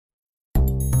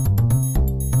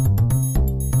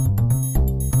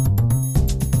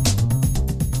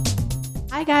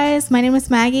Hi guys, my name is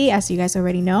Maggie, as you guys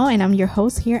already know, and I'm your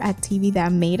host here at TV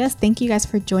That Made Us. Thank you guys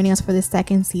for joining us for the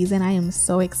second season. I am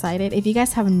so excited. If you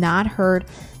guys have not heard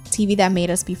TV That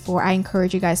Made Us before, I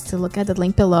encourage you guys to look at the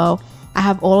link below. I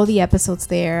have all of the episodes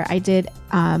there. I did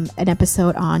an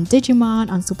episode on Digimon,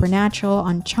 on Supernatural,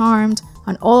 on Charmed,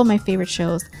 on all of my favorite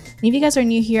shows. And if you guys are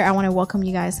new here, I want to welcome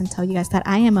you guys and tell you guys that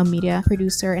I am a media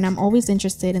producer, and I'm always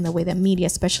interested in the way that media,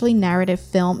 especially narrative,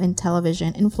 film, and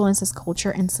television, influences culture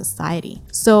and society.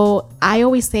 So I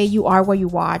always say you are what you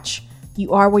watch,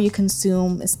 you are what you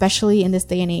consume, especially in this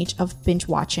day and age of binge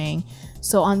watching.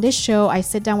 So on this show, I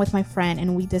sit down with my friend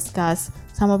and we discuss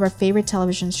some of our favorite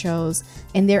television shows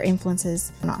and their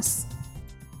influences on us.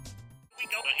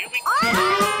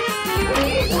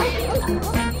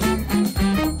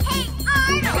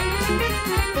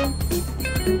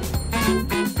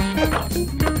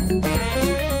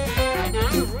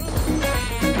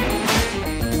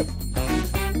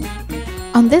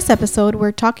 On this episode,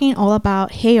 we're talking all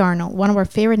about Hey Arnold, one of our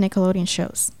favorite Nickelodeon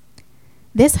shows.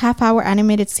 This half-hour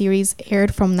animated series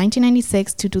aired from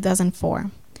 1996 to 2004.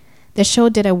 The show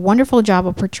did a wonderful job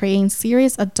of portraying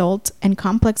serious adult and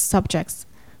complex subjects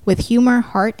with humor,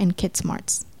 heart, and kid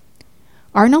smarts.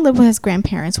 Arnold lived with his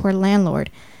grandparents, who are landlord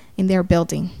in their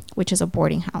building, which is a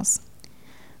boarding house.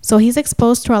 So he's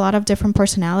exposed to a lot of different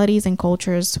personalities and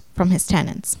cultures from his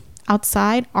tenants.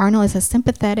 Outside, Arnold is a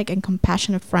sympathetic and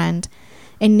compassionate friend,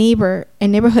 a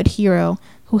neighborhood hero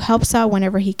who helps out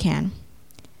whenever he can.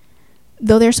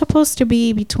 Though they're supposed to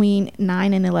be between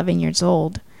 9 and 11 years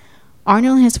old,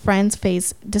 Arnold and his friends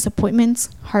face disappointments,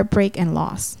 heartbreak, and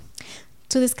loss.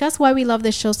 To discuss why we love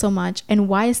this show so much and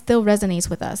why it still resonates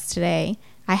with us today,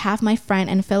 I have my friend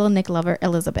and fellow Nick lover,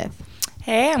 Elizabeth.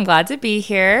 Hey, I'm glad to be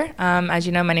here. As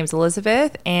you know, my name is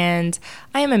Elizabeth, and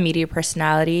I am a media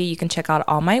personality. You can check out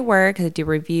all my work. I do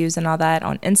reviews and all that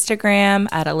on Instagram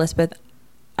at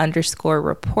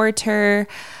Elizabeth_reporter.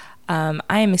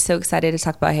 I am so excited to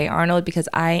talk about Hey Arnold because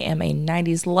I am a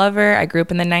 90s lover. I grew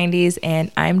up in the 90s,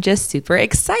 and I'm just super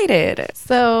excited.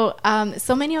 So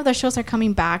many of the shows are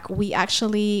coming back. We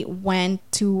actually went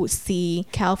to see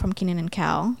Kel from Kenan and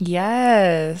Kel.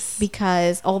 Yes.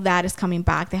 Because all that is coming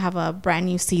back. They have a brand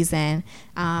new season.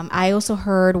 I also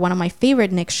heard one of my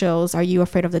favorite Nick shows, Are You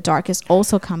Afraid of the Dark, is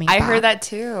also coming back. I heard that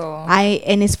too.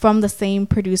 And it's from the same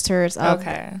producers of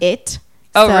It.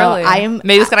 Oh, so really?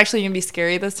 Maybe it's going to actually even be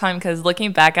scary this time, because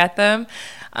looking back at them,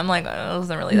 I'm like, oh, it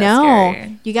wasn't really that scary.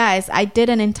 No, you guys, I did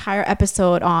an entire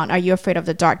episode on Are You Afraid of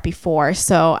the Dark before.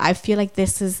 So I feel like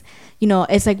this is,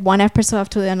 it's like one episode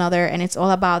after another, and it's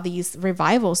all about these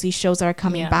revivals, these shows that are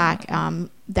coming back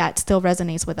that still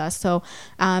resonates with us. So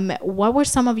what were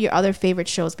some of your other favorite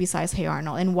shows besides Hey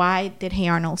Arnold, and why did Hey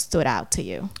Arnold stood out to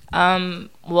you?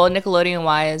 Well,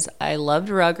 Nickelodeon-wise, I loved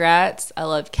Rugrats. I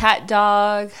loved Cat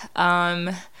Dog.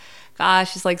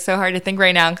 Gosh, it's like so hard to think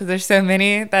right now because there's so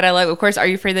many that I like. Of course, Are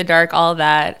You Afraid of the Dark? All of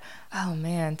that. Oh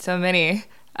man, so many.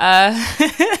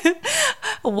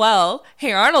 Well,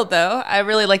 Hey Arnold though, I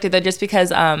really liked it though, just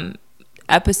because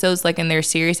episodes like in their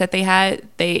series that they had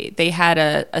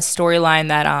a storyline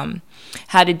that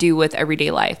had to do with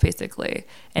everyday life basically,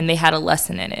 and they had a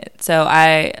lesson in it. So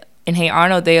in Hey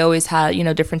Arnold, they always had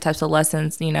different types of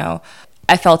lessons. I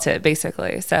felt it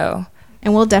basically. So.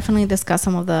 And we'll definitely discuss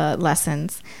some of the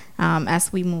lessons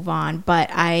as we move on. But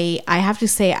I have to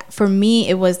say, for me,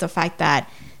 it was the fact that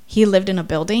he lived in a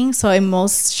building. So in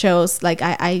most shows, like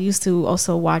I used to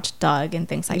also watch Doug and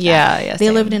things like that. Yeah,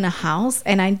 they lived in a house,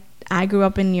 and I grew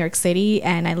up in New York City,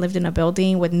 and I lived in a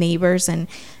building with neighbors and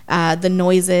the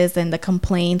noises and the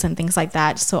complaints and things like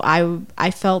that. So I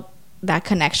felt that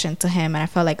connection to him, and I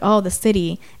felt like, oh, the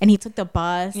city. And he took the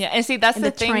bus. Yeah, and see, that's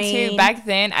the thing train. Too. Back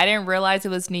then, I didn't realize it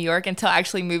was New York until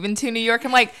actually moving to New York.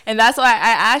 I'm like, and that's why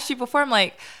I asked you before. I'm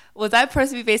like, was that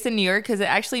supposed to be based in New York? Because it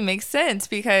actually makes sense.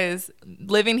 Because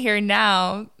living here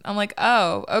now, I'm like,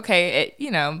 oh, okay,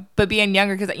 But being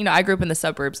younger, because I grew up in the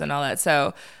suburbs and all that,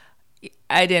 so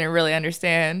I didn't really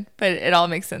understand. But it all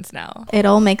makes sense now. It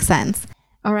all makes sense.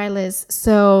 All right, Liz.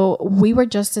 So we were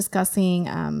just discussing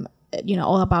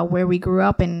all about where we grew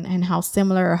up and how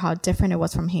similar or how different it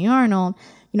was from Hey Arnold.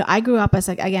 I grew up as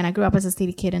a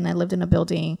city kid, and I lived in a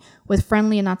building with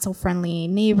friendly and not so friendly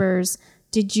neighbors.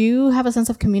 Did you have a sense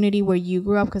of community where you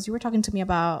grew up? Because you were talking to me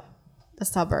about the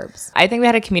suburbs. I think we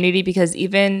had a community because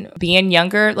even being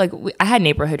younger, like I had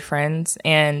neighborhood friends,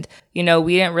 and we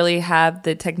didn't really have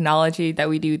the technology that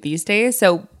we do these days.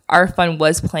 So our fun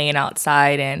was playing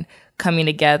outside and coming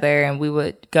together, and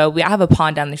I have a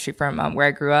pond down the street from where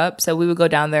I grew up, so we would go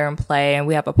down there and play, and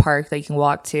we have a park that you can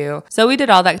walk to. So we did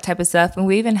all that type of stuff, and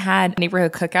we even had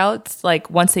neighborhood cookouts like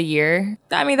once a year.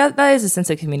 I mean, that is a sense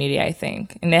of community, I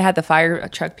think. And they had the fire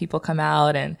truck people come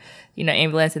out, and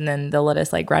ambulance, and then they'll let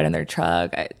us like ride in their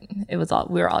truck. We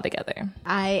were all together.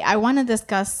 I want to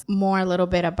discuss more a little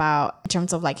bit about in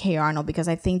terms of like Hey Arnold, because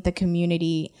I think the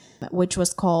community, which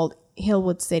was called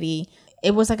Hillwood City,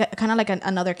 it was like kind of like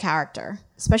another character,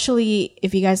 especially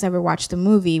if you guys ever watched the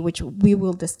movie, which we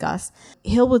will discuss.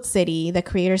 Hillwood City, the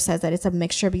creator says that it's a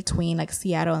mixture between like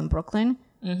Seattle and Brooklyn.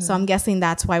 Mm-hmm. So I'm guessing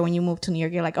that's why when you move to New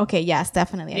York, you're like, okay, yes,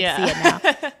 definitely. I see it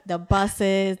now. The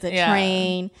buses, the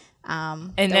train.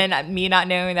 Then me not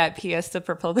knowing that PS stood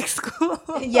for public school.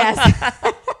 Yes.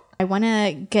 I want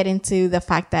to get into the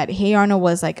fact that Hey Arnold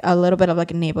was like a little bit of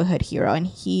like a neighborhood hero, and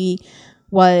he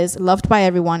was loved by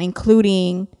everyone,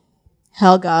 including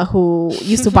Helga, who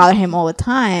used to bother him all the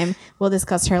time. We'll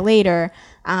discuss her later.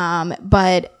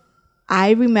 But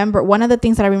I remember one of the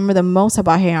things that I remember the most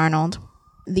about Hey Arnold,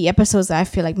 the episodes that I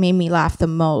feel like made me laugh the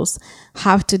most,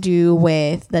 have to do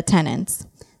with the tenants.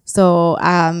 So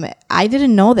I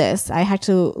didn't know this. I had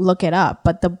to look it up.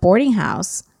 But the boarding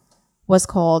house was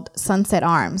called Sunset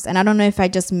Arms. And I don't know if I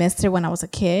just missed it when I was a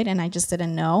kid and I just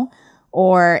didn't know,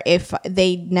 or if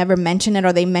they never mentioned it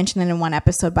or they mentioned it in one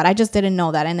episode, but I just didn't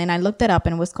know that. And then I looked it up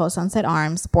and it was called Sunset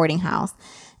Arms Boarding House.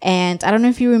 And I don't know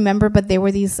if you remember, but there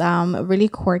were these really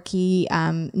quirky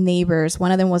neighbors.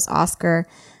 One of them was Oscar.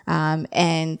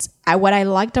 And what I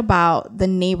liked about the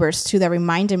neighbors too that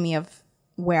reminded me of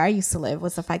where I used to live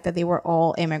was the fact that they were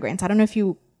all immigrants. I don't know if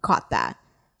you caught that.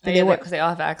 Because they all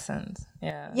have accents.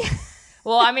 Yeah.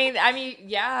 Well, I mean,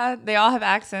 yeah, they all have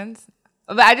accents.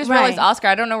 But I just realized Oscar,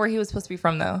 I don't know where he was supposed to be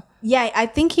from, though. Yeah, I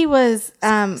think he was...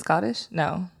 Scottish?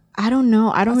 No. I don't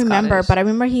know. I don't remember. Scottish. But I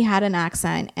remember he had an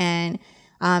accent, and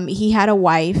he had a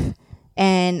wife.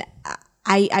 And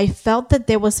I felt that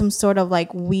there was some sort of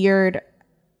like weird...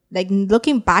 Like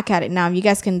looking back at it now, you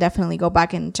guys can definitely go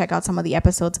back and check out some of the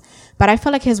episodes. But I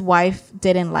felt like his wife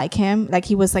didn't like him. Like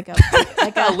he was like a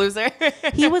loser.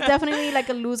 He was definitely like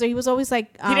a loser. He was always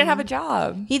like... he didn't have a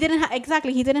job. He didn't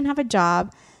have a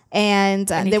job. And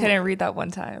he couldn't read that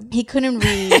one time. He couldn't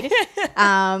read.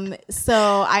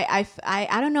 So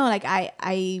I don't know. Like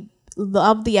I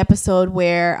love the episode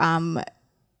where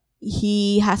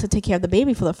he has to take care of the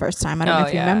baby for the first time. I don't know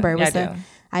if you remember. It was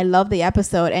I love the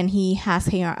episode, and he has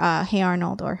Hey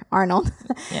Arnold or Arnold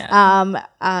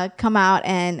come out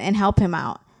and help him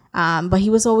out. But he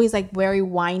was always like very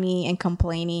whiny and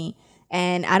complaining.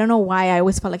 And I don't know why I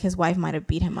always felt like his wife might have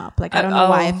beat him up. Like, I don't know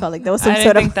why I felt like there was some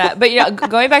sort of... that. But,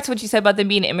 going back to what you said about them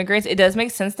being immigrants, it does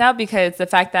make sense now because the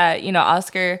fact that,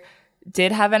 Oscar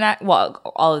did have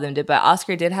all of them did, but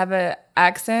Oscar did have an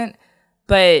accent.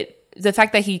 But the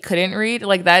fact that he couldn't read,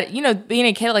 like that, being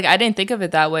a kid, like I didn't think of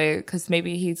it that way because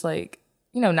maybe he's like,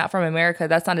 not from America.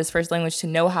 That's not his first language to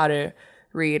know how to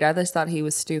read. I just thought he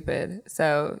was stupid.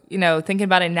 So, thinking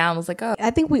about it now, I was like, oh.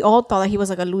 I think we all thought that he was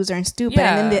like a loser and stupid.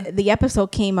 Yeah. And then the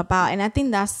episode came about, and I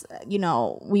think that's,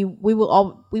 we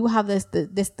will have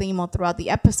this theme all throughout the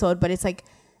episode, but it's like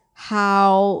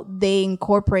how they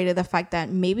incorporated the fact that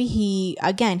maybe he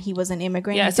was an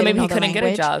immigrant. Yeah, so maybe he couldn't get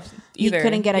a job either. He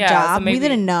couldn't get a job. So maybe, we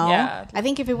didn't know. Yeah. I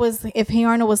think if Hey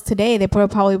Arnold was today, they would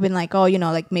have probably been like, oh,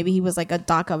 like maybe he was like a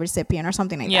DACA recipient or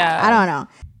something like that. I don't know.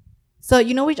 So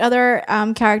which other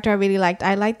character I really liked?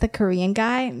 I liked the Korean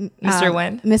guy, Mr.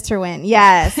 Nguyen. Mr. Nguyen,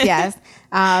 yes.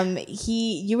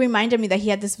 You reminded me that he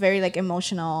had this very like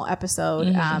emotional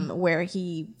episode where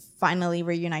he finally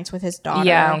reunites with his daughter.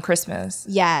 Yeah, on Christmas.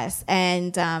 Yes,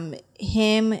 and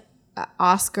him,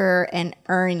 Oscar, and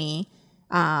Ernie.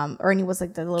 Ernie was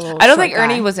like the little. I don't think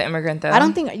Ernie was an immigrant though. I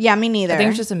don't think. Yeah, me neither. I think he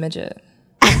was just a midget.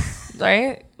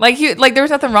 Right? Like there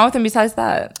was nothing wrong with him besides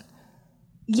that.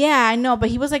 Yeah, I know, but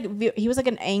he was like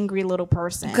an angry little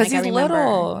person. Because he's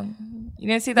little. You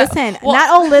didn't see that? Listen, not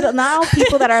all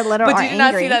people that are little are angry. But did you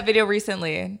not see that video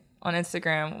recently on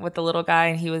Instagram with the little guy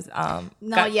and he was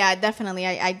definitely.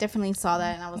 I definitely saw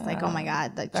that and I was like, oh my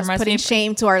God, like just putting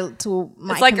shame to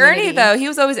my It's like community. Ernie though. He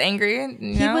was always angry.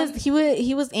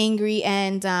 He was angry,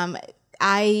 and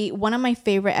one of my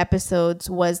favorite episodes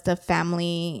was the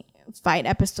family fight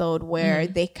episode where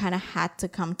they kind of had to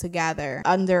come together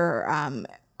under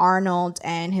Arnold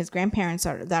and his grandparents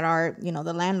that are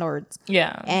the landlords.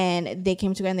 Yeah. And they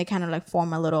came together and they kind of like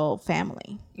form a little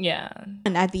family. Yeah.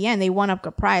 And at the end they won up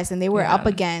a prize and they were up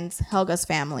against Helga's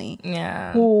family.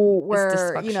 Yeah. Who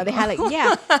were they had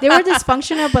they were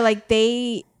dysfunctional, but like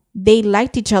they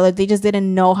liked each other. They just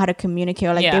didn't know how to communicate.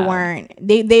 Or, like they weren't.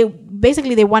 They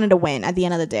basically they wanted to win at the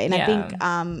end of the day. And I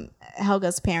think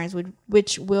Helga's parents,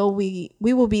 which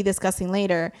we will be discussing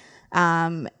later,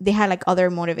 they had like other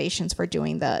motivations for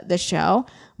doing the show.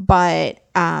 But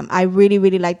I really,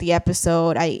 really liked the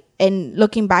episode. And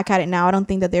looking back at it now, I don't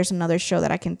think that there's another show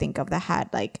that I can think of that had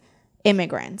like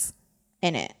immigrants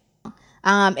in it.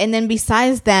 And then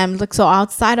besides them, like, so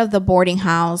outside of the boarding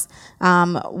house,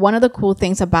 one of the cool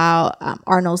things about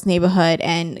Arnold's neighborhood,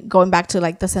 and going back to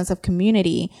like the sense of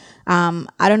community, I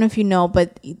don't know if you know,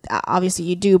 but obviously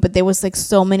you do, but there was like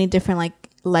so many different like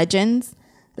legends,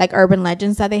 like urban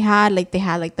legends that they had. Like they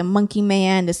had like the Monkey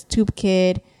Man, the Stoop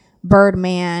Kid,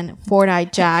 Birdman,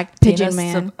 Four-Eyed Jack, Pigeon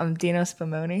Man. Dino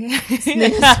Spumoni. Dino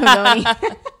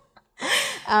Spumoni.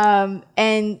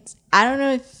 And I don't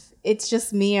know if it's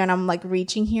just me and I'm like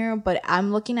reaching here, but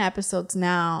I'm looking at episodes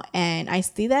now and I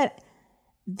see that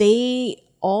they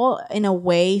all in a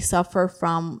way suffer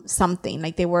from something.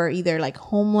 Like they were either like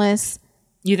homeless.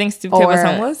 You think Stoop Kid was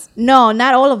homeless? No,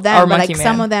 not all of them, or but Monkey like Man.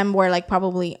 some of them were like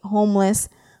probably homeless,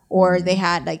 or they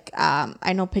had like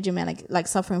I know Pigeon Man like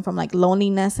suffering from like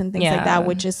loneliness and things like that,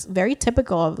 which is very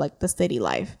typical of like the city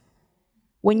life.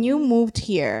 When you moved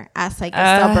here as like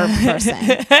a suburb person,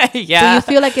 do you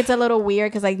feel like it's a little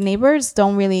weird because like neighbors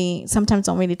sometimes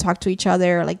don't really talk to each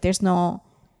other? Like there's no,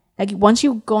 like once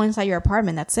you go inside your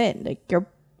apartment, that's it. Like you're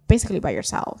basically by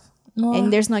yourself,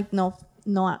 and there's like no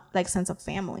like sense of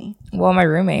family. Well, my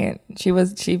roommate,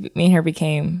 me and her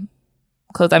became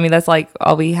close. I mean, that's like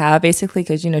all we have basically,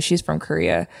 because she's from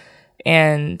Korea,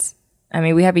 and I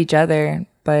mean we have each other,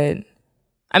 but.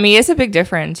 I mean, it's a big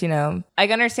difference, I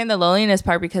can understand the loneliness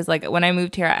part because, like, when I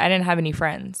moved here, I didn't have any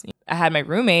friends. I had my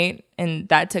roommate, and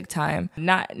that took time.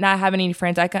 Not having any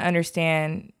friends, I can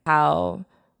understand how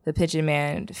the Pigeon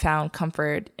Man found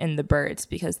comfort in the birds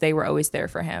because they were always there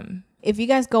for him. If you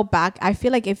guys go back, I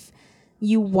feel like if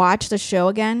you watch the show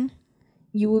again,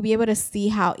 you will be able to see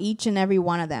how each and every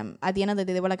one of them, at the end of the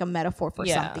day, they were like a metaphor for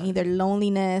something. Either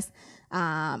loneliness,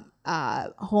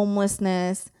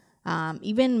 homelessness,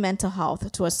 even mental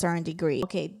health to a certain degree.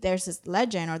 Okay, there's this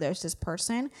legend or there's this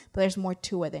person, but there's more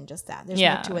to it than just that. There's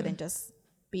more to it than just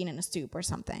being in a stoop or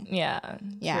something. Yeah.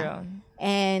 True.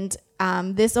 And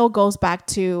this all goes back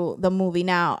to the movie.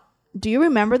 Now, do you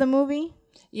remember the movie?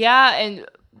 Yeah, and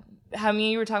how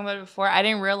you were talking about it before, I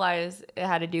didn't realize it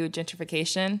had to do with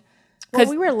gentrification. Well,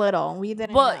 we were little. We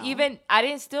didn't know. Even I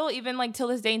didn't still even like till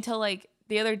this day, until like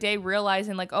the other day,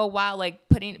 realizing like, oh wow, like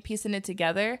piecing it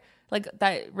together. Like,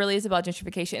 that really is about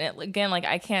gentrification. And again, like,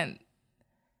 I can't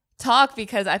talk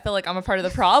because I feel like I'm a part of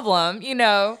the problem,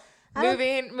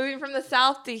 moving from the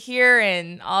South to here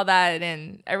and all that,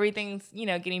 and everything's,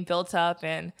 getting built up.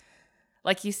 And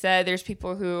like you said, there's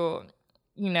people who,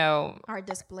 are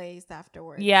displaced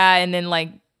afterwards. Yeah. And then like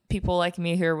people like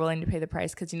me who are willing to pay the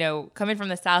price because, coming from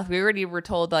the South, we already were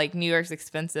told like New York's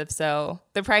expensive. So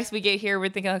the price we get here, we're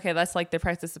thinking, okay, that's like the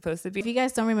price it's supposed to be. If you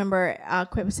guys don't remember, a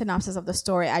quick synopsis of the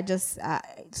story,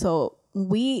 so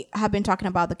we have been talking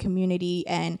about the community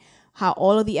and how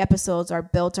all of the episodes are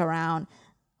built around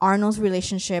Arnold's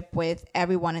relationship with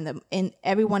everyone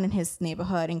everyone in his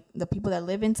neighborhood, and the people that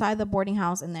live inside the boarding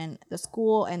house, and then the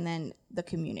school, and then the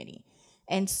community.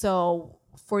 And so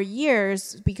for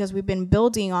years, because we've been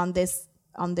building on this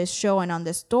show and on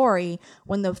this story,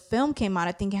 when the film came out,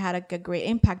 I think it had a great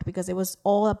impact because it was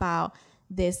all about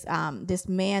this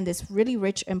man, this really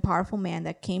rich and powerful man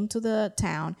that came to the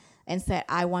town and said,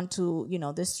 I want to,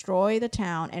 destroy the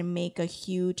town and make a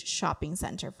huge shopping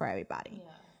center for everybody.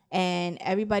 Yeah. And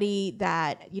everybody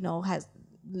that, has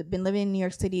been living in New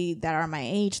York City that are my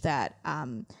age that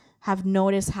have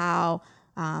noticed how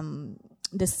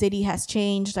the city has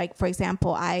changed. Like, for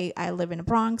example, I live in the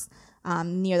Bronx,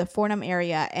 near the Fordham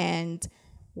area. And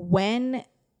when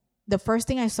the first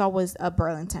thing I saw was a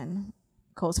Burlington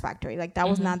Coats factory, like that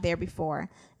was not there before.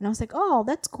 And I was like, oh,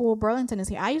 that's cool. Burlington is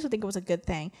here. I used to think it was a good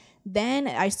thing. Then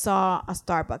I saw a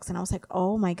Starbucks and I was like,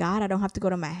 oh my God, I don't have to go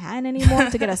to Manhattan anymore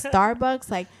to get a Starbucks.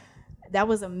 Like, that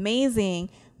was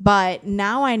amazing. But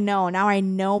now I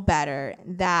know better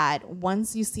that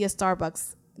once you see a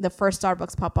Starbucks, the first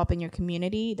Starbucks pop up in your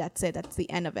community, that's it. That's the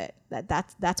end of it.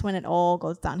 That's when it all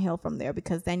goes downhill from there,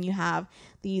 because then you have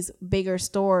these bigger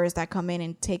stores that come in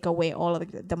and take away all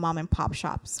of the mom and pop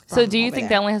shops. So do you think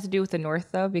that only has to do with the North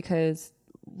though? Because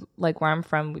like where I'm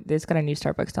from, there's got a new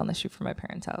Starbucks down the street from my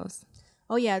parents' house.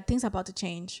 Oh yeah, things are about to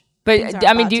change. But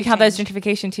I mean, do you count that as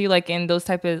gentrification too, like in those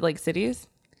type of like cities?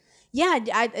 Yeah,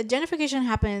 gentrification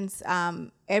happens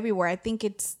everywhere. I think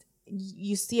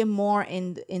you see it more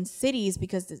in cities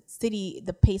because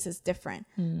the pace is different.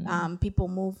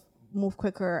 People move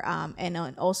quicker,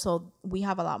 and also we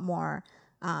have a lot more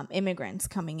immigrants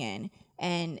coming in,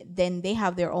 and then they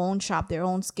have their own shop, their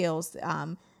own skills.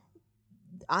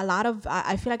 a lot of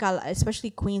I feel like especially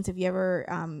Queens, if you ever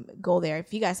go there,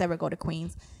 if you guys ever go to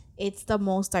Queens, it's the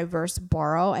most diverse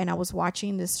borough. And I was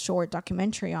watching this short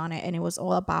documentary on it, and it was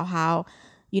all about how,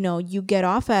 you know, you get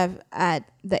off at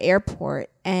the airport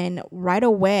and right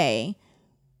away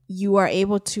you are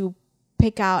able to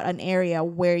pick out an area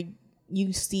where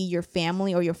you see your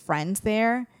family or your friends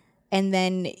there, and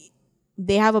then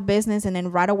they have a business, and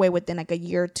then right away within like a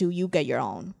year or two you get your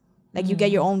own, like you get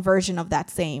your own version of that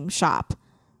same shop,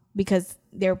 because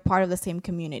they're part of the same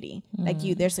community. Like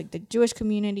there's like the Jewish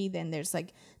community, then there's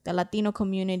like the Latino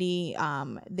community,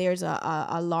 there's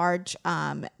a large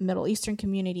Middle Eastern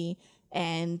community,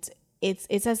 and it's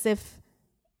as if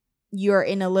you're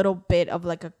in a little bit of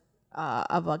like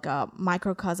a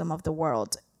microcosm of the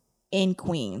world in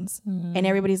Queens, and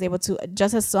everybody's able to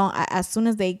just as soon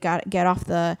as they get off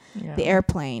the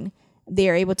airplane,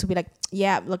 they're able to be like,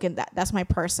 yeah, look at that, that's my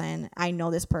person, I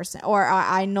know this person, or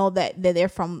I know that they're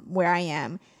from where I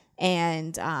am,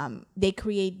 and they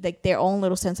create like their own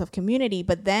little sense of community.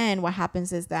 But then what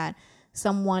happens is that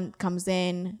someone comes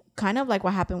in, kind of like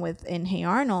what happened in Hey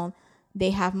Arnold.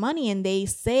 They have money and they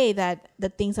say that the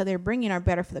things that they're bringing are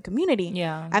better for the community.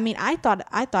 Yeah. I mean, I thought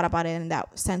about it in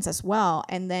that sense as well.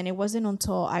 And then it wasn't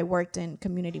until I worked in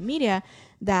community media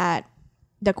that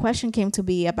the question came to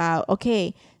be about,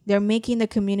 okay, they're making the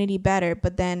community better,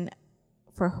 but then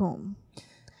for whom?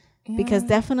 Yeah. Because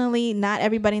definitely not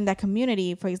everybody in that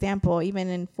community, for example, even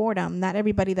in Fordham, not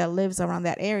everybody that lives around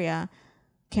that area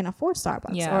can afford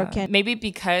Starbucks. Or can. Maybe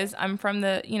because I'm from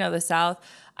the South,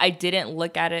 I didn't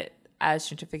look at it as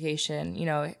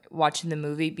gentrification, watching the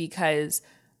movie, because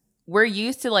we're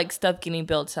used to like stuff getting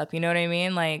built up, you know what I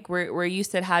mean? Like we're used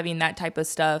to having that type of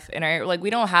stuff in our, like, we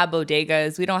don't have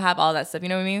bodegas, we don't have all that stuff, you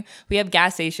know what I mean? We have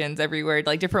gas stations everywhere,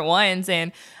 like different ones,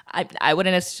 and I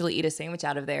wouldn't necessarily eat a sandwich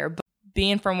out of there, but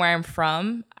being from where I'm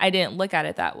from, I didn't look at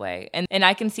it that way. And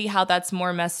I can see how that's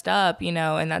more messed up,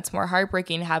 and that's more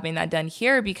heartbreaking having that done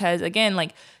here, because again,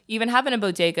 like even having a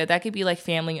bodega, that could be like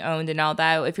family owned and all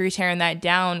that. If you're tearing that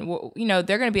down,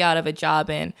 they're going to be out of a job.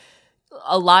 And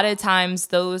a lot of times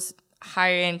those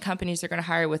higher end companies are going to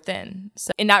hire within.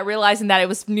 So, and not realizing that it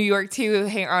was New York too,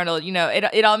 Hey Arnold,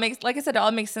 it all makes, like I said, it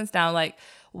all makes sense now, like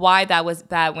why that was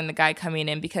bad when the guy coming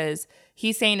in, because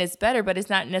he's saying it's better, but it's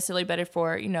not necessarily better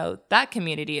for, that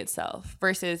community itself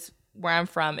versus where I'm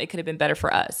from. It could have been better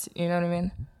for us. You know what I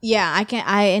mean? Yeah,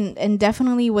 and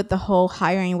definitely with the whole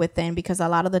hiring within, because a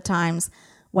lot of the times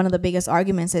one of the biggest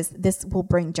arguments is this will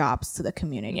bring jobs to the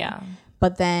community. Yeah.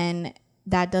 But then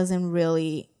that doesn't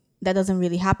really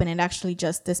happen. It actually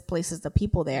just displaces the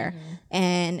people there.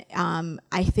 And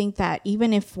I think that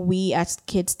even if we as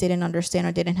kids didn't understand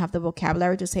or didn't have the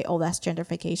vocabulary to say, oh, that's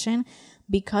gentrification,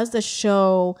 because the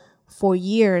show for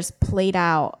years played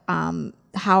out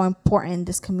how important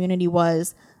this community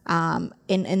was, and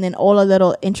then all the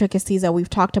little intricacies that we've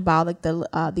talked about, like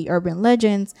the urban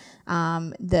legends,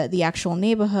 the actual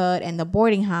neighborhood and the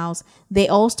boarding house, they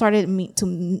all started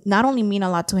to not only mean a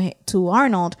lot to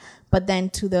Arnold, but then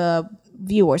to the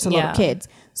viewers, the little kids.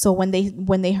 So when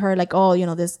they heard like,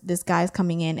 oh, this guy's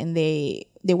coming in and they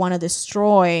want to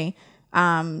destroy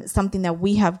something that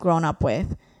we have grown up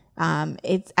with.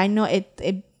 I know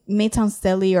it may sound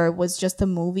silly or it was just a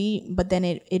movie, but then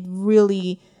it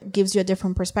really gives you a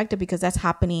different perspective, because that's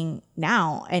happening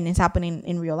now and it's happening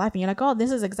in real life. And you're like, oh,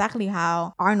 this is exactly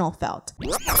how Arnold felt.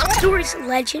 Stories of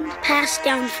legend passed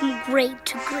down from grade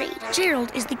to grade.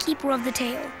 Gerald is the keeper of the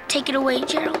tale. Take it away,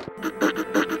 Gerald.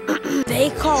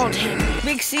 They called him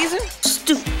Big Caesar,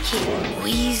 Stupid Kid,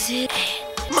 Wheezy,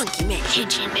 Monkey Man,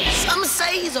 Pigeon Man. Some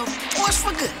say he's a force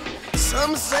for good.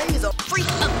 Some say he's a freak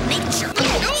of nature.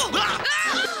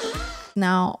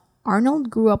 Now, Arnold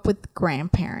grew up with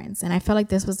grandparents, and I felt like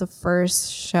this was the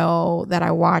first show that I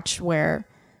watched where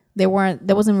there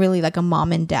wasn't really like a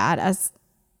mom and dad as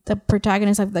the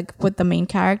protagonist of like with the main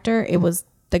character. It was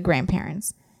the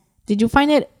grandparents. Did you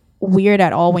find it weird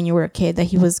at all when you were a kid that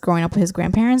he was growing up with his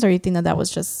grandparents, or you think that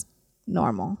was just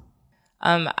normal?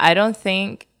 I don't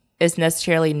think it's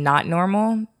necessarily not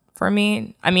normal for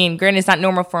me. I mean, granted, it's not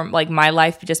normal for like my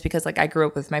life just because like I grew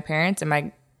up with my parents and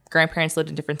my grandparents lived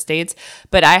in different states,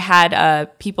 but I had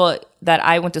people that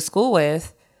I went to school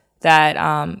with that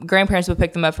grandparents would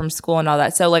pick them up from school and all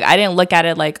that. So like I didn't look at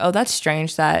it like, oh, that's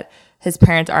strange that his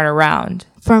parents aren't around.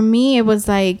 For me, it was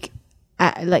like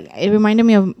it reminded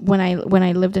me of when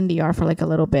I lived in DR for like a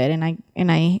little bit,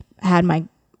 and I had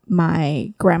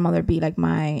my grandmother be like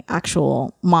my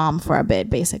actual mom for a bit,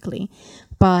 basically.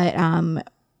 But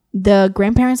the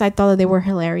grandparents, I thought that they were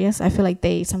hilarious. I feel like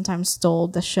they sometimes stole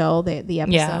the show, the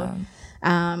episode.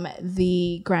 Yeah.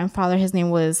 The grandfather, his name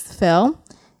was Phil,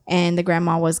 and the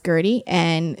grandma was Gertie,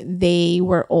 and they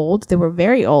were old. They were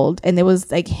very old, and there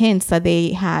was like hints that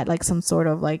they had like some sort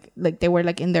of like they were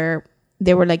like in their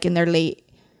late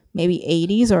maybe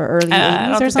 80s or early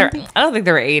 80s or something. I don't think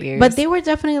they were 80s, but they were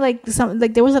definitely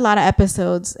like there was a lot of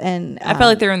episodes, and I felt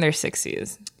like they were in their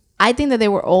 60s. I think that they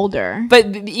were older.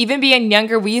 But even being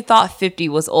younger, we thought 50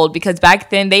 was old because back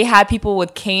then they had people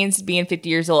with canes being 50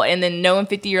 years old. And then knowing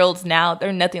 50-year-olds now,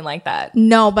 they're nothing like that.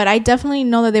 No, but I definitely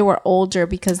know that they were older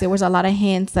because there was a lot of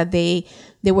hints that they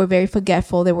were very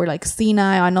forgetful. They were like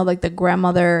senile. I know like the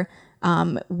grandmother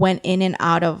went in and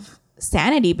out of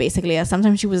sanity basically.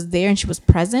 Sometimes she was there and she was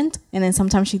present. And then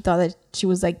sometimes she thought that she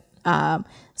was like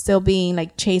still being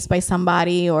like chased by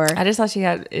somebody, or I just thought she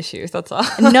had issues. That's all.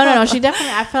 No. She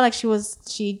definitely. I felt like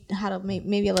she had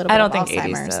maybe a little bit of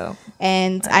Alzheimer's. 80s, though.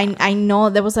 And I know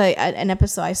there was an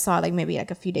episode I saw like maybe like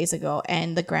a few days ago,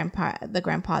 and the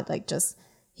grandpa like just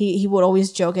he would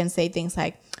always joke and say things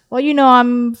like, well,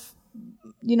 I'm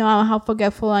how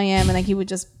forgetful I am, and like he would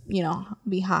just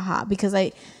be haha, because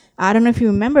I don't know if you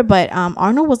remember, but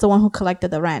Arnold was the one who collected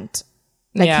the rent.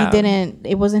 Like he didn't.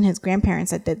 It wasn't his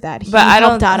grandparents that did that. He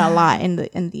helped out a lot in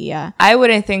the. I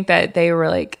wouldn't think that they were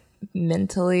like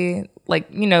mentally like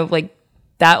like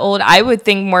that old. I would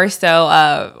think more so.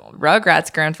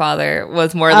 Rugrats' grandfather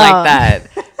was more like that.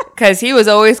 Because he was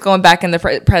always going back in the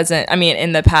present,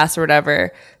 in the past or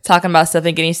whatever, talking about stuff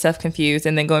and getting stuff confused,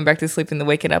 and then going back to sleep and then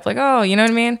waking up like, oh, you know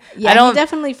what I mean? Yeah, he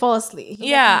definitely fall asleep.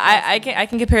 I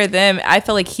can compare them. I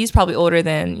feel like he's probably older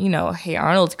than, Hey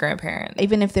Arnold's grandparents.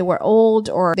 Even if they were old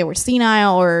or they were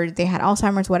senile or they had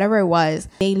Alzheimer's, whatever it was,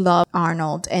 they loved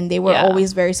Arnold, and they were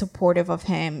always very supportive of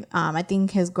him. I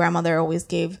think his grandmother always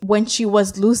gave, when she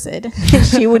was lucid,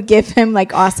 she would give him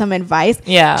like awesome advice.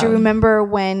 Yeah. Do you remember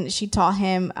when she taught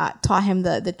him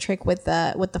the trick with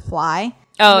the fly?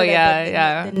 Oh,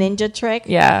 yeah. The ninja trick.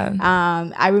 Yeah.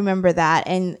 I remember that.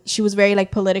 And she was very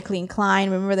like politically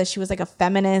inclined. Remember that she was like a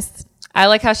feminist. I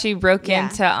like how she broke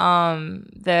into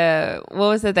the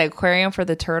aquarium for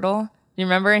the turtle. You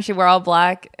remember? And she wore all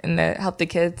black and helped the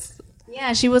kids.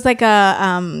 Yeah, she was like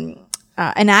an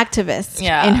activist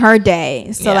in her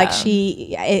day. So like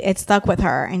it stuck with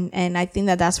her. And I think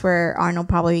that's where Arnold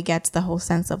probably gets the whole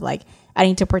sense of like, I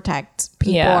need to protect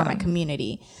people or my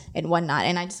community and whatnot.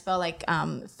 And I just felt like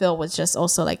Phil was just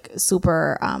also like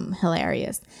super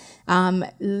hilarious.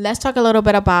 Let's talk a little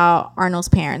bit about Arnold's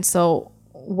parents. So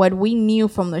what we knew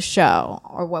from the show,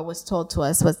 or what was told to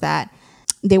us, was that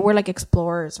they were like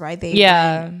explorers, right?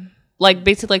 Like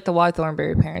basically like the Wyatt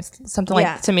Thornberry parents, something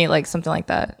like to me, like something like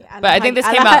that. Yeah, but I think this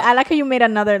came out. I like how you made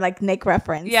another like Nick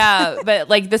reference. Yeah, but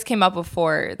like this came out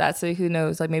before that, so who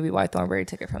knows? Like maybe Wyatt Thornberry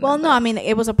took it from. Well, them, no,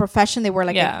 it was a profession. They were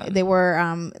like they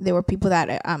were people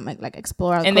that like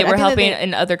explore, and they were helping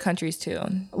in other countries too.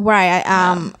 Right.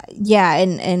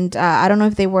 And I don't know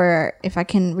if they were, if I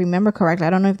can remember correctly,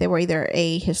 I don't know if they were either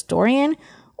a historian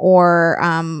or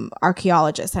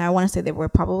archaeologists, and I want to say they were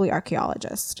probably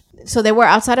archaeologists. So they were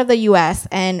outside of the U.S.,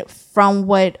 and from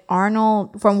what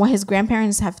his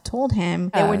grandparents have told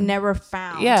him, they were never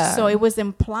found. Yeah. So it was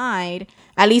implied,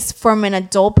 at least from an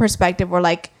adult perspective, or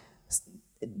like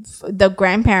the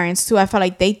grandparents too, I felt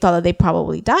like they thought that they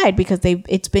probably died because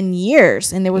it's been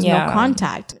years and there was no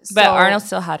contact. But Arnold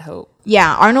still had hope.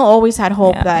 Yeah, Arnold always had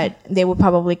hope that they would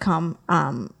probably come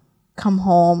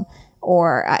home.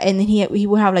 Or and then he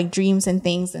would have like dreams and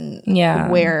things, and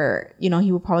where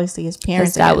he would probably see his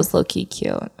parents. That was low key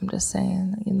cute. I'm just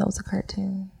saying, it was a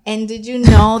cartoon. And did you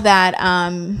know that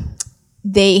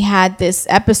they had this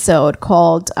episode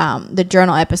called the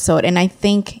Journal episode? And I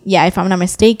think, if I'm not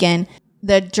mistaken,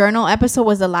 the Journal episode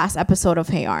was the last episode of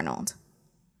Hey Arnold.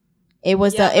 It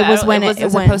was it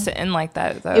wasn't supposed to end like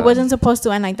that, though. It wasn't supposed to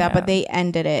end like that, but they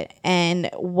ended it. And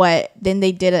then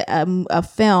they did a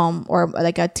film, or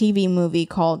like a TV movie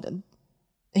called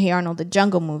Hey Arnold, the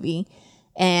Jungle Movie,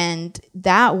 and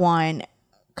that one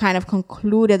kind of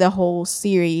concluded the whole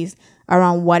series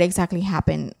around what exactly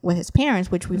happened with his parents,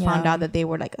 which we found out that they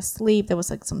were like asleep. There was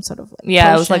like some sort of potion.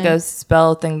 It was like a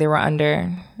spell thing they were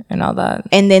under and all that.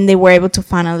 And then they were able to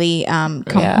finally come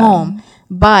home.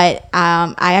 But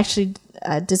I actually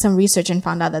did some research and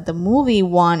found out that the movie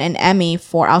won an Emmy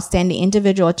for Outstanding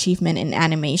Individual Achievement in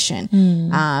Animation.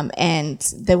 And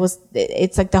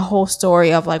it's like the whole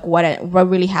story of like what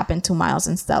really happened to Miles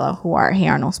and Stella, who are Hey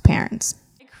Arnold's parents.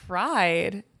 I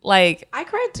cried. Like I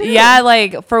cried too. Yeah,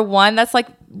 like for one, that's like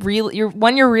you're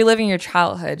reliving your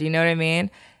childhood, you know what I mean?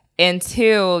 And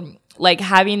two, like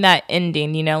having that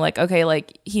ending, like, okay,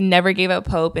 like he never gave up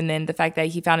hope, and then the fact that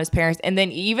he found his parents, and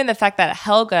then even the fact that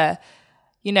Helga,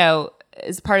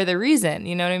 is part of the reason,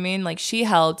 you know what I mean? Like, she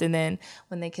helped, and then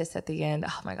when they kissed at the end,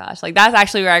 oh my gosh, like, that's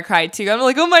actually where I cried too. I'm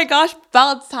like, oh my gosh,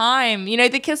 about time. You know,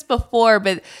 they kissed before,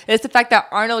 but it's the fact that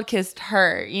Arnold kissed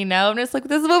her, you know? And it's like,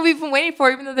 this is what we've been waiting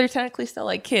for, even though they're technically still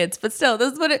like kids, but still,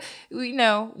 this is what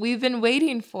we've been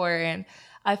waiting for. And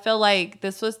I feel like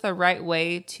this was the right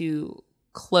way to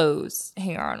close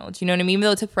Hey Arnold, you know what I mean? Even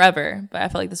though it took forever, but I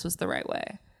feel like this was the right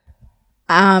way.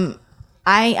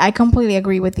 I completely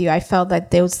agree with you. I felt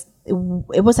that it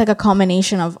was like a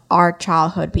culmination of our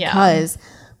childhood, because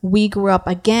we grew up,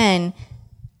 again,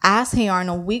 as Hey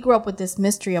Arnold, we grew up with this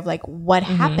mystery of like what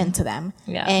happened to them,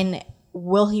 and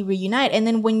will he reunite? And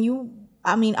then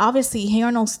obviously Hey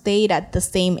Arnold stayed at the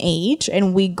same age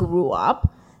and we grew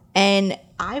up, and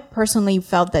I personally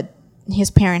felt that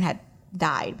his parent had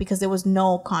died because there was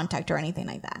no contact or anything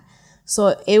like that.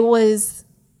 So it was,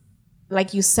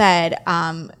 like you said,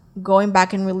 going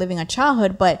back and reliving a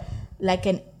childhood, but like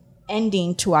an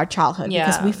ending to our childhood,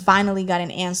 because we finally got an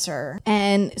answer.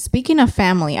 And speaking of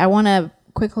family, I want to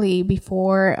quickly,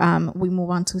 before we move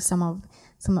on to some of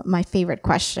my favorite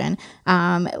question,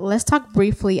 let's talk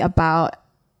briefly about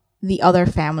the other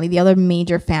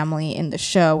major family in the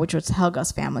show, which was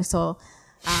Helga's family. So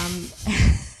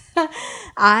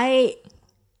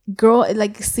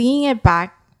seeing it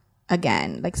back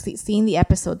again, like seeing the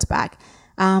episodes back,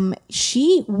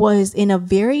 she was in a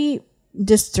very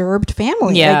disturbed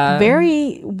family, like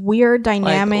very weird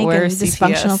dynamic, like, and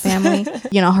dysfunctional family.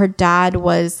 You know, her dad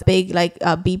was big, like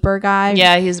a beeper guy.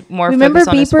 Yeah, he's more remember focused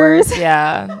on his beepers? work.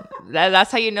 Yeah,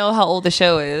 that's how you know how old the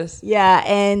show is. Yeah,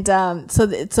 and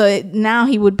so now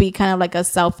he would be kind of like a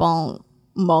cell phone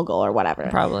mogul or whatever,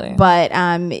 probably. But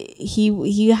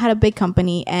he had a big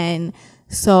company, and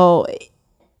so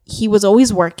he was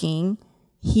always working.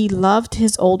 He loved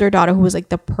his older daughter, who was like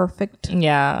the perfect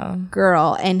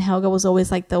girl, and Helga was always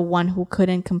like the one who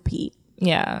couldn't compete.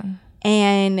 Yeah.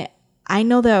 And I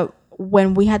know that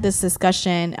when we had this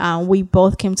discussion, we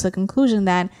both came to the conclusion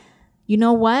that, you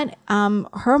know what,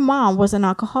 her mom was an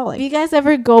alcoholic. If you guys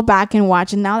ever go back and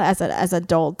watch, and now as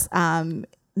adults,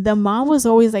 the mom was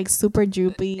always like super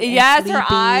droopy. Yes, her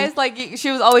eyes, like she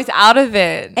was always out of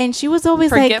it, and she was always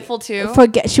forgetful like,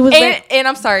 too. She was and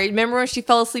I'm sorry. Remember when she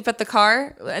fell asleep at the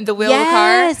car and the wheel of the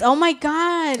car? Yes. Oh my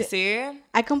god. See,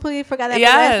 I completely forgot that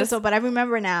episode, but I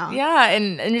remember now. Yeah,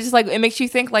 and it's just like it makes you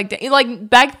think like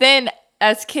back then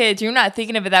as kids, you're not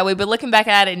thinking of it that way, but looking back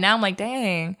at it now, I'm like,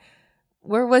 dang.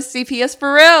 Where was CPS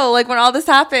for real? Like when all this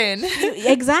happened?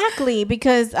 Exactly,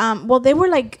 because they were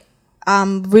like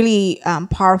really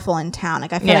powerful in town.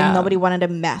 Like I feel like nobody wanted to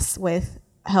mess with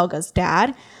Helga's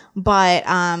dad, but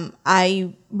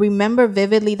I remember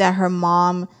vividly that her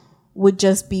mom would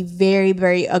just be very,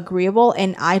 very agreeable,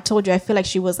 and I told you I feel like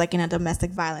she was like in a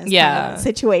domestic violence kind of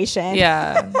situation.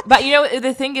 Yeah. But you know,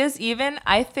 the thing is, even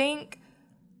I think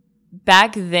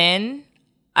back then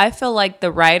I feel like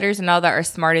the writers and all that are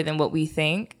smarter than what we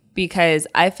think, because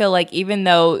I feel like even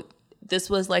though this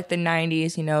was like the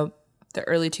 90s, you know, the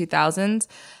early 2000s,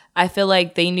 I feel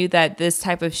like they knew that this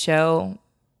type of show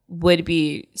would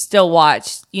be still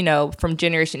watched, you know, from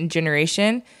generation to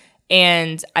generation.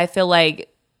 And I feel like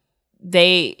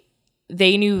they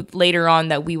knew later on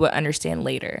that we would understand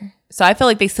later. So I feel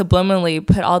like they subliminally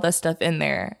put all that stuff in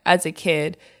there as a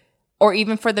kid, or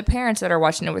even for the parents that are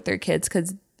watching it with their kids,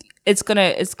 because it's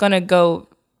gonna go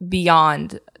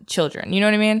beyond children. You know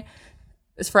what I mean?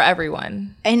 It's for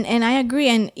everyone. And I agree.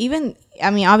 And even,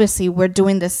 I mean, obviously we're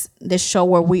doing this show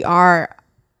where we are,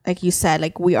 like you said,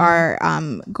 like we are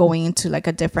going into like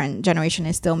a different generation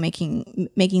and still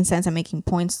making sense and making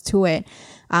points to it.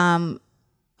 I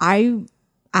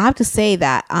have to say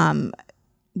that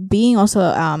being also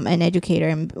an educator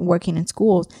and working in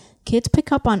schools, kids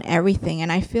pick up on everything.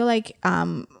 And I feel like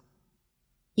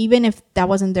even if that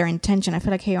wasn't their intention, I feel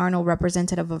like Hey Arnold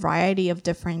represented a variety of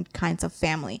different kinds of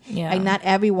family. Yeah. Like not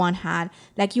everyone had,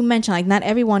 like you mentioned, like not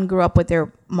everyone grew up with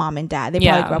their mom and dad. They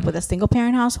probably grew up with a single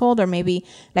parent household, or maybe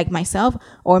like myself,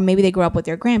 or maybe they grew up with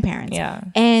their grandparents. Yeah.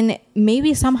 And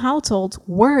maybe some households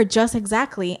were just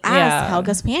exactly as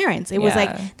Helga's parents. It was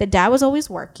like the dad was always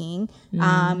working.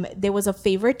 Mm-hmm. There was a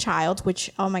favorite child, which,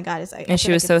 oh my God. And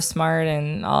she was so smart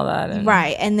and all that.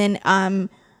 Right. And then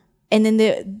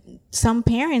some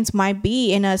parents might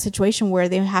be in a situation where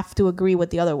they have to agree with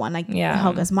the other one, like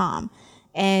Helga's mom.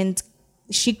 And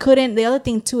she couldn't, the other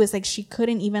thing too is like she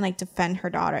couldn't even like defend her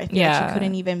daughter. I feel like she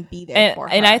couldn't even be there for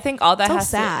her. And I think all that has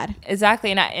sad.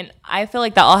 Exactly. And I feel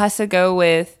like that all has to go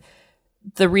with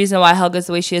the reason why Helga's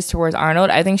the way she is towards Arnold.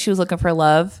 I think she was looking for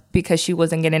love because she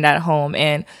wasn't getting it at home.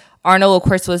 And Arnold, of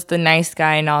course, was the nice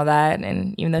guy and all that.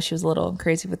 And even though she was a little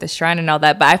crazy with the shrine and all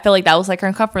that, but I feel like that was like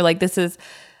her comfort. Like, this is,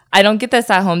 I don't get this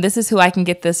at home. This is who I can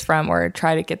get this from or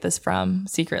try to get this from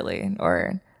secretly.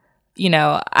 Or, you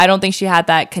know, I don't think she had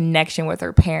that connection with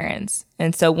her parents.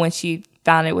 And so when she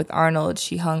found it with Arnold,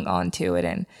 she hung on to it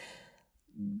and,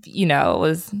 you know,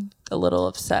 was a little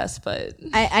obsessed. But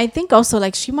I think also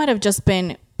like she might have just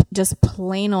been just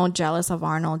plain old jealous of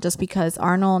Arnold, just because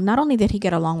Arnold, not only did he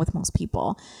get along with most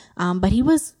people, but he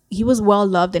was well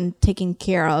loved and taken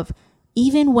care of,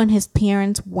 even when his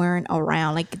parents weren't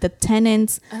around. Like the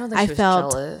tenants, I don't think she was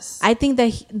jealous. I think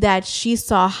that she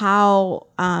saw how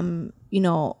you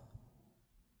know,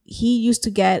 he used to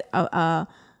get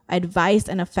advice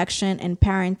and affection and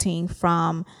parenting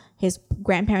from his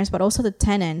grandparents, but also the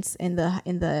tenants in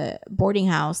the boarding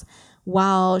house,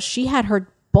 while she had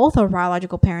both her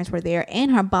biological parents were there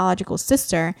and her biological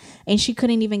sister, and she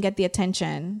couldn't even get the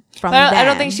attention from them. I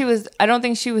don't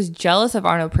think she was jealous of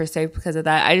Arnold per se because of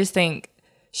that. I just think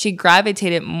she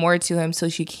gravitated more to him so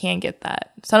she can get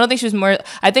that. So I don't think she was more.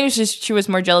 I think she was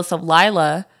more jealous of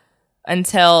Lila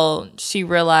until she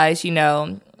realized, you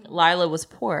know, Lila was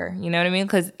poor. You know what I mean?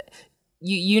 Because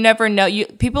you never know.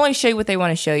 People only show you what they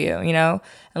want to show you. You know,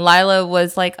 and Lila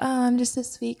was like, "Oh, I'm just a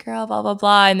sweet girl," blah blah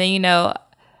blah, and then, you know,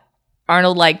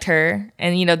 Arnold liked her,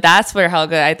 and, you know, that's where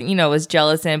Helga, I think, you know, was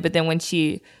jealous in. But then when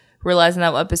she realized in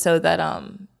that episode that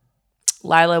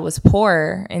Lila was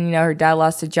poor, and, you know, her dad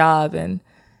lost a job, and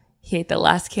he ate the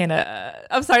last can of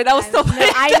I'm sorry, that was so funny.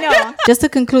 I know. Just to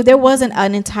conclude, there was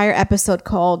an entire episode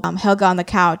called Helga on the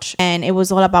Couch, and it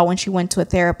was all about when she went to a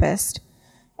therapist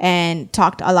and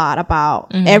talked a lot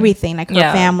about everything, like her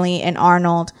family and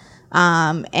Arnold.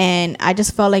 And I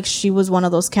just felt like she was one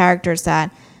of those characters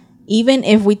that, even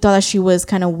if we thought that she was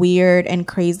kind of weird and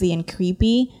crazy and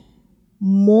creepy,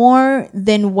 more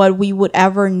than what we would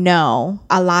ever know,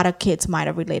 a lot of kids might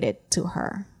have related to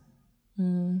her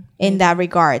in that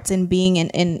regards, and being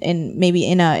in maybe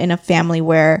in a family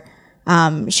where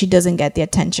she doesn't get the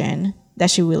attention that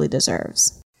she really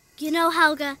deserves. You know,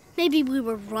 Helga, maybe we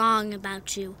were wrong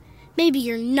about you. Maybe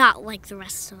you're not like the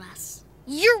rest of us.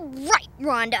 You're right,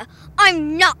 Rhonda.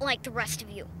 I'm not like the rest of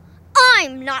you.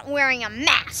 I'm not wearing a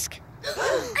mask.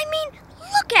 I mean,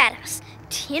 look at us.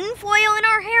 Tinfoil in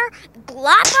our hair,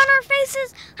 gloss on our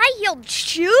faces, high-heeled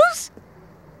shoes.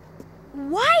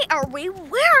 Why are we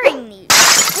wearing these?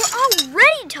 We're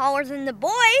already taller than the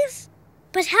boys.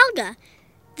 But Helga,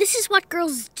 this is what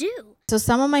girls do. So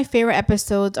some of my favorite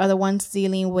episodes are the ones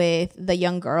dealing with the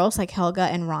young girls, like Helga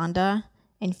and Rhonda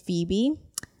and Phoebe.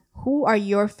 Who are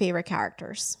your favorite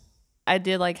characters? I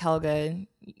did like Helga.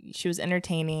 She was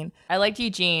entertaining. I liked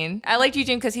Eugene.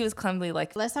 Because he was clumsy.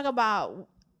 Like, let's talk about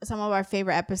some of our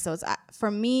favorite episodes.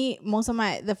 For me, most of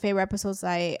the favorite episodes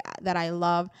that I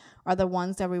love are the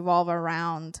ones that revolve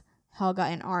around Helga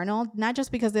and Arnold. Not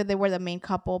just because they were the main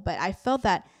couple, but I felt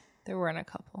that they weren't a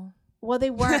couple. Well,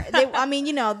 they weren't. I mean,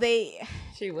 you know, they.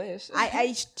 She wished.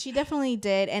 She definitely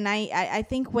did, and I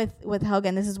think with Helga,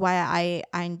 and this is why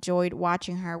I enjoyed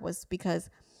watching her, was because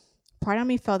part of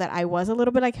me felt that I was a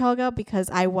little bit like Helga,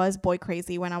 because I was boy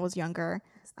crazy when I was younger.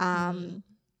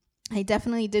 I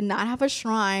definitely did not have a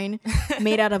shrine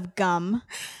made out of gum,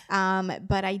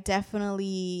 but I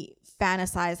definitely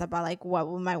fantasized about, like, what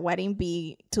would my wedding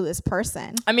be to this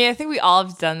person. I mean, I think we all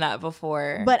have done that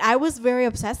before. But I was very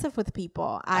obsessive with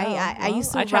people. I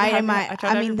used to write in my.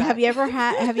 I mean, have you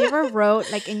ever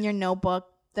wrote, like, in your notebook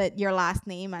that your last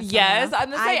name? Yes,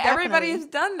 I'm gonna say everybody's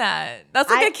done that.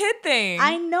 That's like a kid thing.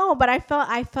 I know, but I felt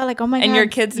like, oh my god. And your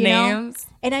kids' names.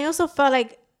 Know? And I also felt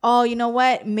like, oh, you know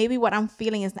what? Maybe what I'm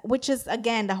feeling is, which is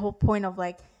again the whole point of,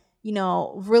 like, you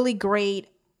know, really great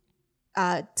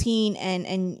teen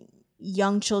and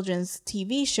young children's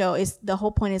TV show is, the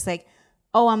whole point is like,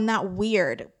 oh, I'm not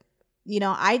weird. You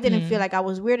know, I didn't feel like I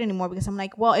was weird anymore, because I'm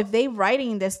like, well, if they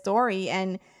writing this story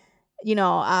and, you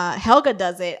know, Helga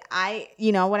does it,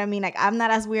 you know what I mean? Like, I'm not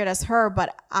as weird as her,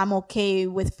 but I'm okay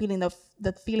with feeling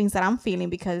the feelings that I'm feeling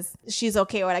because she's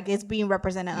okay, or like it's being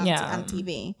represented on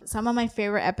TV. Some of my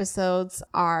favorite episodes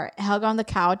are Helga on the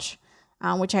Couch,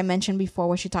 which I mentioned before,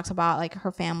 where she talks about, like,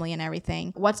 her family and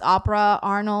everything. What's Opera,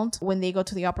 Arnold, when they go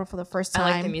to the opera for the first time.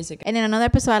 I like the music. And then another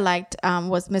episode I liked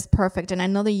was Miss Perfect. And I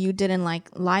know that you didn't like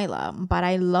Lila, but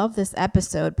I love this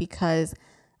episode because,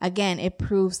 again, it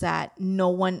proves that no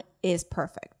one is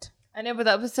perfect. I know, but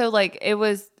the episode, like, it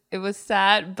was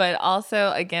sad, but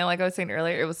also, again, like I was saying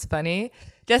earlier, it was funny.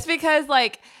 Just because,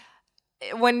 like,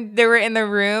 when they were in the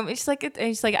room, she's like,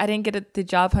 I didn't get the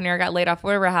job, honey, or I got laid off,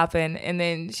 whatever happened. And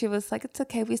then she was like, it's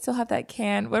okay, we still have that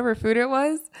can, whatever food it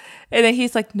was. And then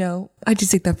he's like, no, I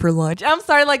just ate that for lunch. I'm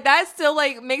sorry, like that still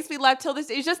like makes me laugh till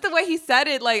this. It's just the way he said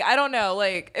it. Like, I don't know,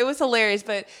 like it was hilarious.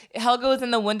 But Helga was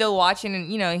in the window watching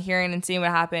and, you know, hearing and seeing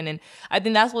what happened. And I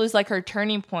think that's what was like her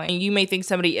turning point. You may think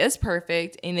somebody is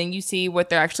perfect, and then you see what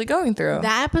they're actually going through.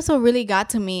 That episode really got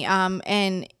to me.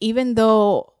 And even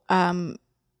though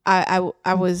I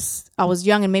was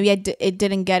young and maybe it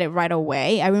didn't get it right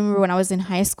away. I remember when I was in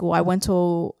high school, I went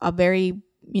to a very,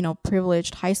 you know,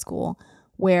 privileged high school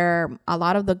where a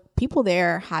lot of the people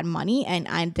there had money and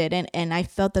I didn't. And I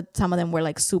felt that some of them were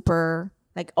like super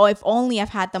like, oh, if only I've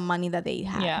had the money that they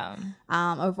had. Yeah.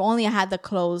 Or if only I had the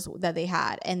clothes that they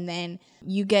had. And then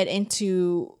you get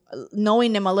into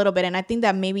knowing them a little bit. And I think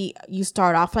that maybe you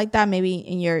start off like that, maybe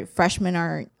in your freshman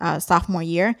or sophomore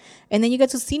year. And then you get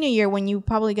to senior year when you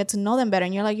probably get to know them better.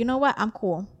 And you're like, you know what? I'm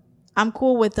cool. I'm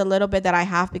cool with the little bit that I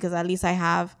have because at least I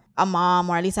have a mom,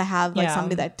 or at least I have like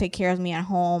somebody that take care of me at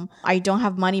home. I don't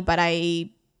have money, but I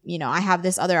have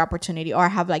this other opportunity, or I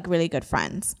have like really good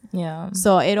friends. Yeah.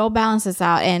 So it all balances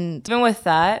out. And even with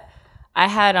that, I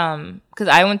had because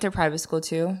I went to private school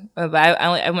too, but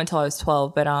I went till I was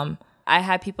 12. But I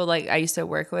had people like I used to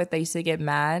work with. They used to get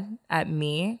mad at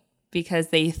me because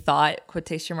they thought,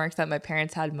 quotation marks, that my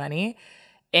parents had money,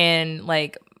 and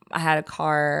like I had a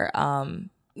car,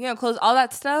 clothes, all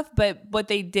that stuff. But what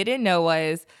they didn't know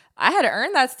was I had to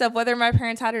earn that stuff, whether my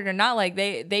parents had it or not. Like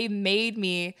they made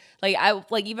me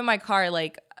even my car,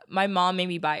 like my mom made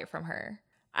me buy it from her.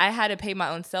 I had to pay my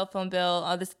own cell phone bill.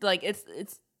 All this, like it's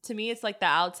to me, it's like the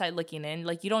outside looking in.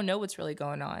 Like you don't know what's really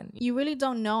going on. You really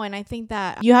don't know, and I think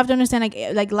that you have to understand.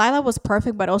 Like Lila was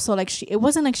perfect, but also like it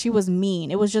wasn't like she was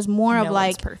mean. It was just more of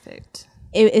like perfect.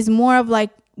 It is more of like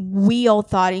we all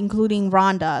thought, including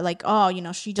Rhonda, like, oh, you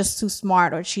know, she's just too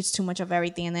smart or she's too much of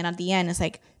everything. And then at the end, it's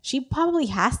like she probably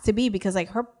has to be because like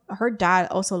her dad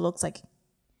also looks like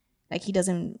he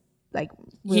doesn't like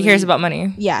really, he cares about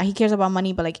money. Yeah, he cares about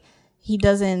money, but like he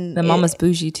doesn't. The mama's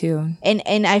bougie too.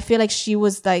 And I feel like she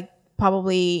was like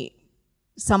probably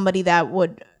somebody that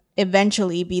would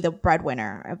eventually be the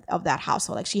breadwinner of that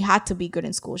household. Like she had to be good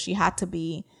in school. She had to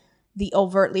be the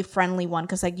overtly friendly one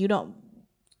because like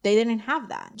they didn't have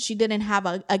that. She didn't have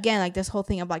like this whole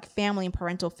thing of like family and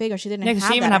parental figure. She didn't have she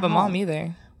didn't even have a mom home.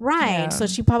 either. Right. Yeah. So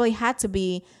she probably had to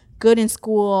be good in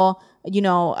school,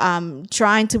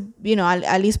 trying to,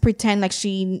 at least pretend like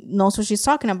she knows what she's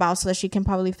talking about so that she can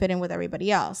probably fit in with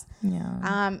everybody else.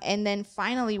 Yeah. And then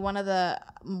finally one of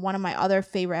my other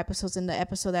favorite episodes, in the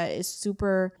episode that is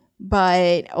super,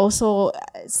 but also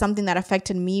something that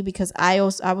affected me because I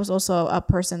was also a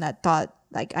person that thought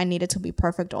like I needed to be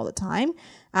perfect all the time.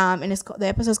 And the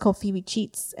episode is called Phoebe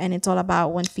Cheats, and it's all about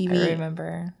when Phoebe. I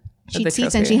remember. She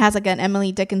cheats and she has like an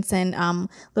Emily Dickinson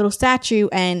little statue,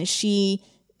 and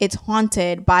it's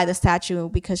haunted by the statue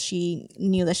because she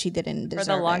knew that she didn't deserve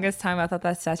it. For the longest time, I thought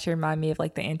that statue reminded me of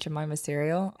like the Aunt Jemima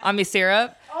cereal.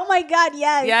 syrup. Oh my God,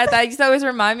 yes. Yeah, that used to always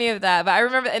remind me of that. But I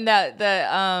remember in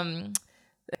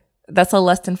that's a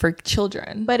lesson for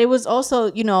children. But it was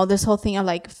also, this whole thing of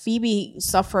like Phoebe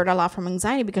suffered a lot from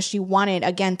anxiety because she wanted,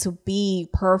 again, to be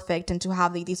perfect and to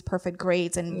have these perfect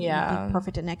grades and be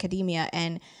perfect in academia.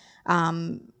 And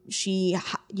she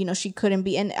couldn't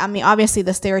be. And I mean, obviously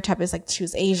the stereotype is like she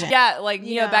was Asian. Yeah, like,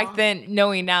 back then,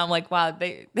 knowing now, I'm like, wow,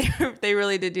 they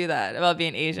really did do that about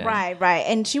being Asian. Right.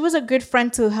 And she was a good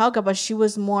friend to Helga, but she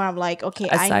was more of like, okay,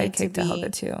 I need to be. Helga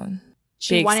too.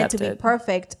 She wanted to be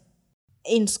perfect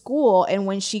in school, and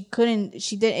when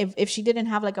if she didn't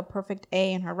have like a perfect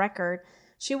A in her record,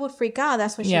 she would freak out.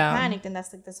 That's when she panicked, and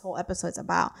that's like this whole episode's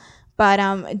about.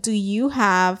 But do you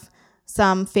have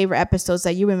some favorite episodes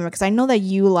that you remember? Because I know that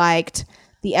you liked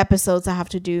the episodes that have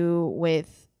to do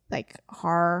with like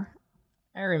horror.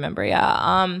 I remember,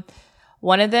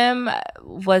 one of them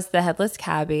was the Headless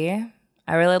Cabbie.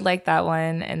 I really liked that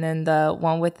one. And then the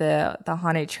one with the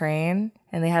haunted train,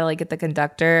 and they had to like get the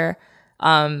conductor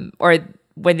or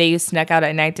when they snuck out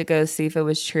at night to go see if it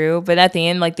was true. But at the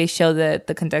end, like they show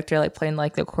the conductor like playing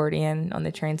like the accordion on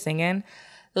the train singing.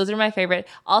 Those are my favorite.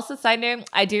 Also, side note,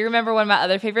 I do remember one of my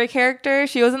other favorite characters.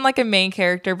 She wasn't like a main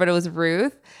character, but it was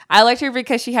Ruth. I liked her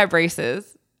because she had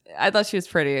braces. I thought she was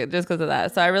pretty just because of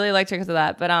that. So I really liked her because of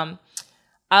that. But I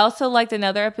also liked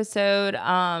another episode.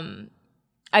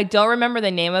 I don't remember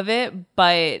the name of it,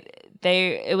 but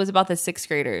it was about the sixth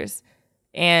graders.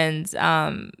 And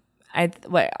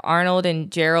Arnold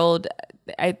and Gerald,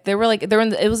 it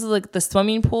was like the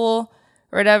swimming pool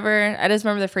or whatever. I just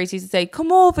remember the phrase he used to say,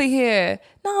 "Come over here."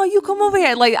 No, you come over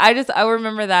here. Like I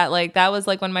remember that. Like that was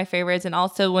like one of my favorites. And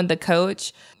also when the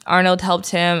coach Arnold helped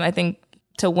him, I think,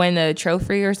 to win a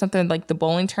trophy or something, like the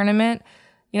bowling tournament.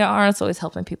 You know, Arnold's always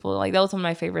helping people. Like that was one of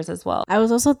my favorites as well. I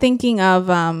was also thinking of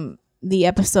the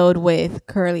episode with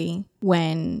Curly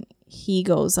when he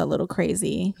goes a little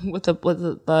crazy with the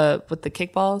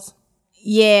kickballs.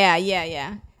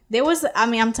 Yeah. There was, I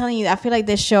mean, I'm telling you, I feel like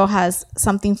this show has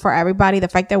something for everybody. The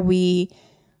fact that we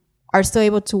are still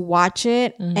able to watch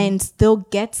it and still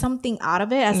get something out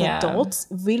of it as adults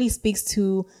really speaks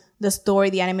to the story,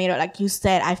 the animator. Like you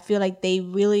said, I feel like they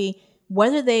really,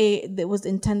 whether it was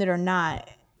intended or not,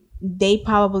 they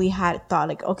probably had thought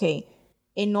like, okay,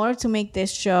 in order to make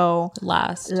this show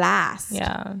last,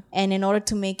 and in order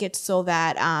to make it so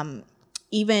that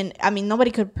even, I mean,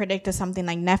 nobody could predict something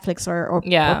like Netflix or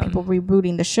people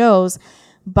rebooting the shows,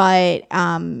 but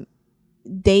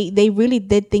they really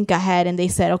did think ahead, and they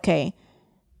said, okay,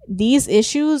 these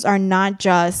issues are not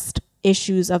just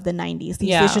issues of the 90s.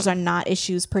 These issues are not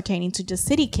issues pertaining to just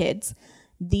city kids.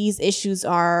 These issues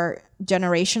are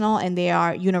generational and they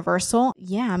are universal.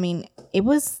 Yeah, I mean, it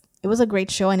was a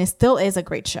great show, and it still is a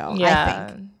great show, I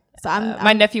think. So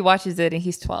my nephew watches it, and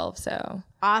he's 12, so.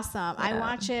 Awesome. Yeah. I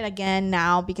watch it again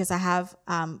now because I have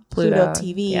Pluto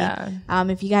TV. Yeah.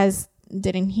 If you guys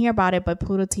didn't hear about it, but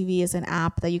Pluto TV is an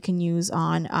app that you can use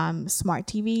on smart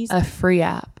TVs. A free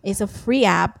app. It's a free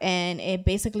app, and it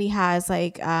basically has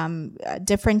like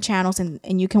different channels,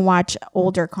 and you can watch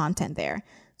older content there.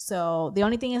 So the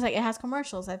only thing is like it has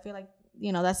commercials. I feel like,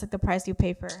 you know, that's like the price you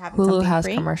pay for having Hulu something has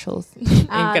free. Commercials.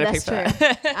 That's true.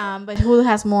 But Hulu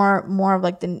has more of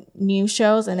like the new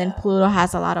shows, and then Pluto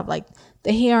has a lot of like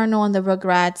the Hey Arnold and the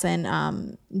Rugrats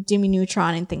and Jimmy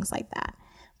Neutron and things like that.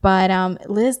 But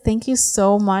Liz, thank you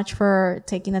so much for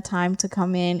taking the time to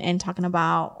come in and talking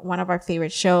about one of our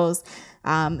favorite shows.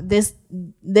 This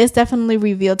definitely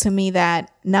revealed to me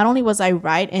that not only was I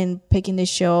right in picking this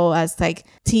show as like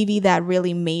TV that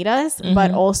really made us,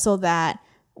 but also that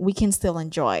we can still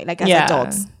enjoy like as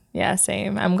adults. Yeah,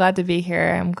 same. I'm glad to be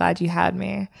here. I'm glad you had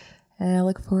me. And I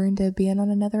look forward to being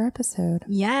on another episode.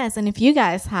 Yes. And if you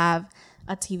guys have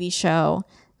a TV show,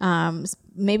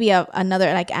 maybe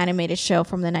another like animated show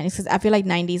from the 90s, because I feel like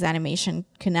 90s animation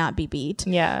cannot be beat.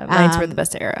 Yeah, 90s were the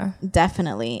best era.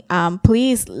 Definitely.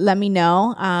 Please let me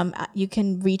know. You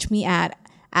can reach me at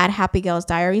Happy Girls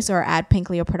Diaries or at Pink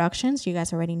Leo Productions. You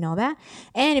guys already know that.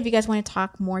 And if you guys want to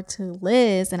talk more to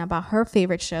Liz and about her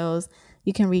favorite shows,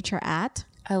 you can reach her at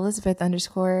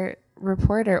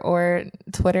Elizabeth_reporter or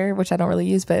Twitter, which I don't really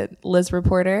use, but Liz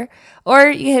Reporter. Or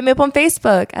you can hit me up on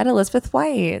Facebook at Elizabeth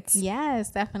White. Yes,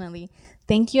 definitely.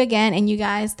 Thank you again. And you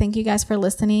guys, thank you guys for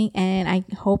listening. And I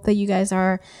hope that you guys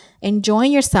are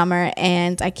enjoying your summer.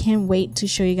 And I can't wait to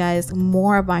show you guys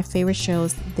more of my favorite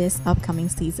shows this upcoming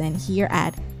season here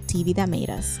at TV That Made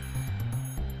Us.